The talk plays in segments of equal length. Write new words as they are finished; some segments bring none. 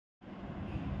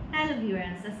Hello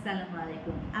viewers, Assalamu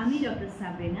alaikum. আমি doctor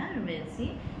Sabrina রয়েছি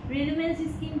SupremeSkin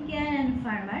skin care and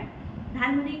farmer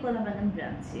Dhanmondi কলাবাগান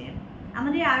ব্রাঞ্চে।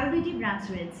 আমাদের আরও দুইটি ব্রাঞ্চ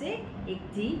রয়েছে,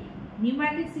 একটি নিউ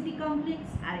মার্কেট সিটি কমপ্লেক্স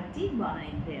আর একটি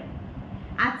বনানীতে।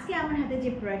 আজকে আমার হাতে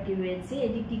যে প্রোডাক্টটি রয়েছে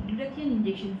এটি একটি গ্লুটাথিয়ন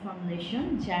ইনজেকশন ফর্মুলেশন,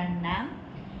 যার নাম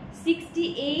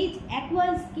 68 Aqua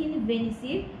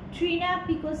Skin+Veniscy Trina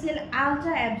Pico-cell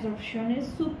Ultra Absorption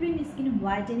SupremeSkin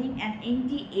Whitening and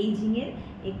Anti-Aging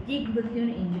একটি glutathione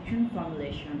injection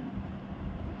formulation.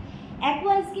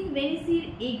 Aqua Skin+Veniscy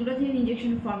এই গ্লুটাথিয়ন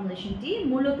ইনজেকশন ফর্মুলেশনটি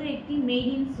মূলত একটি made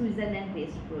in Switzerland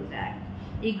based product.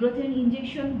 এই গ্লুটাথিয়ন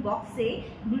ইনজেকশন বক্সে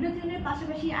গ্লুটাথিয়নের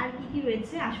পাশাপাশি আর কি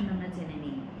রয়েছে আসুন আমরা জেনে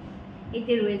নিই।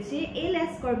 এতে রয়েছে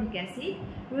L-ascorbic অ্যাসিড,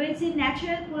 রয়েছে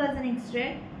ন্যাচারাল কোলাজেন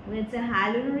এক্সট্রাক্ট, রয়েছে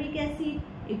হাইলোনোরিক acid,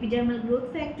 epidermal growth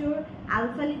factor,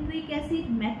 alpha lipoic acid,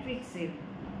 ম্যাট্রিক্সের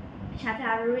সাথে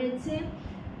আরও রয়েছে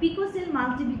পিকোসেল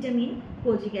multivitamin,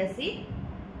 kojic acid,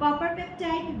 copper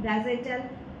peptide, ভ্যাজাইটাল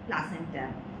placenta,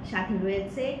 সাথে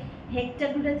রয়েছে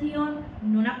হেক্টাগ্লুটাথিয়ন,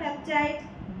 নোনাপেপটাইড,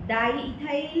 ডাই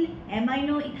ইথাইল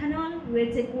অ্যামাইনো ইথানল,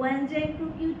 রয়েছে কোএনজাইম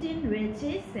প্রোকিউটিন, রয়েছে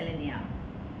সেলেনিয়াম।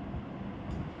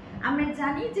 আমরা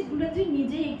জানি যে গ্লুটাথিয়ন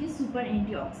নিজেই একটি সুপার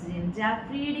অ্যান্টিঅক্সিডেন্ট যা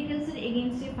ফ্রি রেডিক্যালসের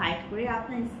এগেইনস্টে ফাইট করে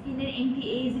আপনার স্কিনের অ্যান্টি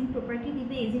এজিং প্রপার্টি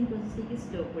দিবে, এজিং প্রসেসটিকে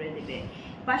স্লো করে দেবে।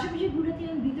 পাশাপাশি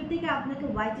গ্লুটাথিয়ন ভিতর থেকে আপনাকে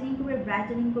হোয়াইটেনিং করবে,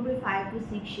 ব্রাইটেনিং করবে 5 to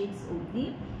 6 শেডস অবধি।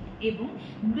 এবং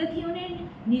গ্লুটাথিয়নের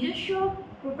নিজস্ব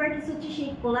প্রপার্টিস হচ্ছে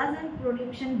সেই কোলাজেন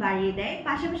প্রোডাকশন বাড়িয়ে দেয়।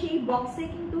 পাশাপাশি এই বক্সে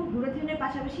কিন্তু গ্লুটাথিয়নের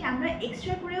পাশাপাশি আমরা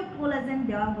এক্সট্রা করেও কোলাজেন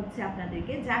দেওয়া হচ্ছে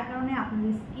আপনাদেরকে, যার কারণে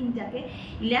আপনাদের স্কিনটাকে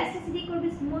ইলাস্টিসিটি করবে,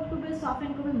 স্মুথ করবে,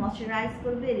 সফটেন করবে, ময়শ্চারাইজ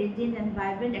করবে, রেডিয়েন্ট অ্যান্ড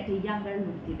ভাইব্রেন্ট একটা ইয়াঙ্গার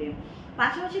লুক দিবে।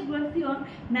 পাশাপাশি গ্লুটাথিয়ন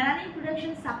মেলানিন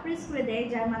প্রোডাকশন সাপ্রেস করে দেয়,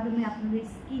 যার মাধ্যমে আপনাদের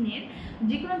স্কিনের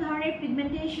যে কোনো ধরনের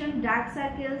pigmentation, dark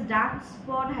circles, dark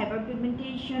spot, hyper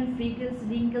pigmentation, freckles,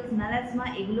 wrinkles, melasma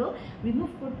এগুলো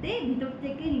রিমুভ করতে, ভিতর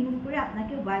থেকে রিমুভ করে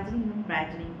আপনাকে হোয়াইটেনিং এবং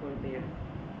ব্রাইটেনিং করবে।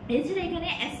 এছাড়া এখানে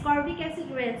অ্যাসকর্বিক অ্যাসিড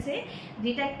রয়েছে,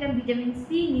 যেটা একটা ভিটামিন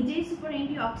সি, নিজেই সুপার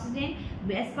অ্যান্টিঅক্সিডেন্ট।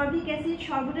 অ্যাসকর্বিক অ্যাসিড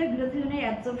সর্বদা গ্লুটাথিয়নের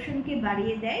অ্যাবজর্পশনকে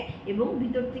বাড়িয়ে দেয় এবং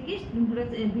ভিতর থেকে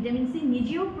ভিটামিন সি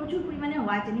নিজেও প্রচুর পরিমাণে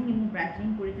হোয়াইটেনিং এবং ব্রাইটেনিং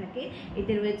করে থাকে।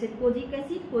 এতে রয়েছে কোজিক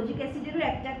অ্যাসিড, কোজিক অ্যাসিডেরও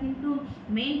একটা কিন্তু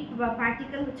মেইন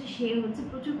পার্টিকেল হচ্ছে, সে হচ্ছে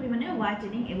প্রচুর পরিমাণে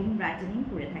হোয়াইটেনিং এবং ব্রাইটেনিং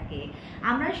করে থাকে।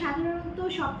 আমরা সাধারণত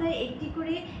সপ্তাহে একটি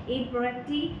করে এই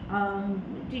প্রোডাক্টটি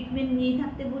ট্রিটমেন্ট নিয়ে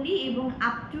থাকতে বলি এবং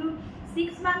up to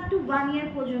 6 months to 1 year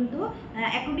পর্যন্ত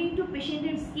অ্যাকর্ডিং টু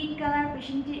পেশেন্টের স্কিন কালার,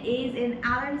 পেশেন্টের age and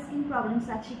other skin problems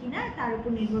আছে কিনা তার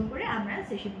উপর নির্ভর করে আমরা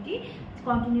সেশনটি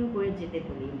কন্টিনিউ করে যেতে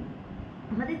বলি।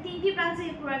 আমাদের 3টি ব্রাঞ্চে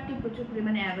এই প্রোডাক্টটি প্রচুর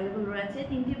পরিমাণে অ্যাভেলেবল রয়েছে।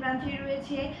 3টি ব্রাঞ্চে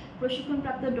রয়েছে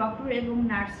প্রশিক্ষণপ্রাপ্ত ডক্টর এবং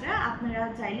নার্সরা। আপনারা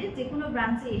চাইলে যে কোনো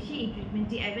ব্রাঞ্চে এসে এই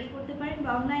ট্রিটমেন্টটি অ্যাভেল করতে পারেন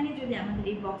বা অনলাইনে যদি আমাদের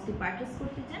এই বক্সটি পারচেস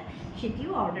করতে চান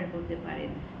সেটিও অর্ডার করতে পারেন।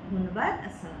 ধন্যবাদ,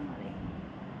 আসসালামু আলাইকুম।